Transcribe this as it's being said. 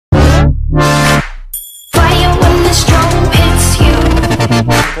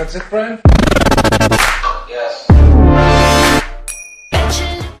That's it, Brian? Yes.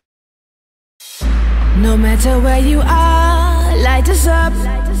 No matter where you are, light us up.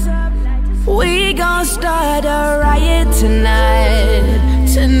 We gon' start a riot tonight,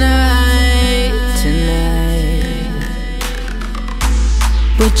 tonight, tonight.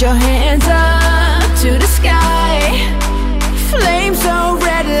 Put your hands up to the sky. Flames so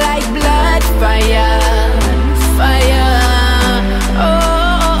red like blood, fire, fire. Oh,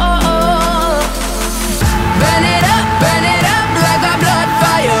 oh, oh, oh. Burn it up like a blood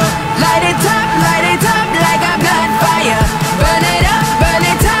fire. Light it up like a blood fire. Burn it up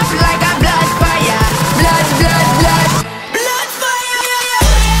like a blood fire. Blood, blood, blood, blood fire.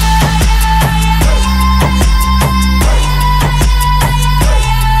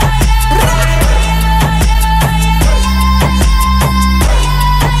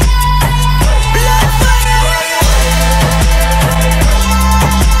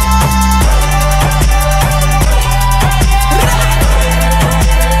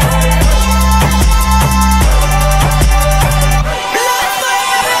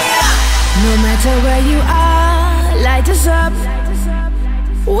 Where you are, light us up.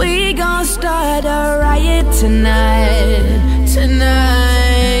 We gon' start a riot tonight,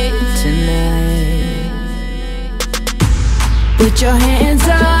 tonight, tonight. Put your hands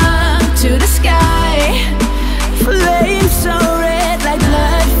up to the sky. Flames so red like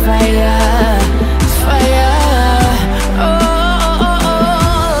blood, fire, fire. Oh, oh, oh,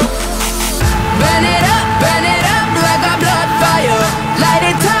 oh. Burn it up like a blood fire. Light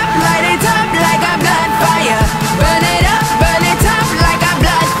it up like a blood fire. Burn it up like a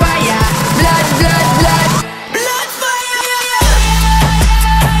blood fire. Blood, blood, blood, blood fire.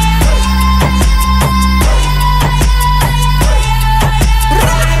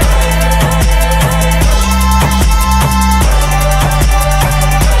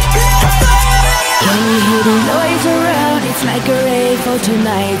 Can you hear the noise around? It's like a rave for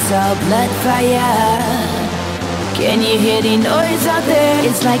tonight's all blood fire. Can you hear the noise out there?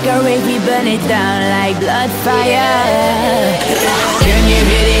 It's like a rave, we burn it down like blood fire. Can you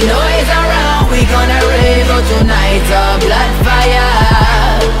hear the noise around?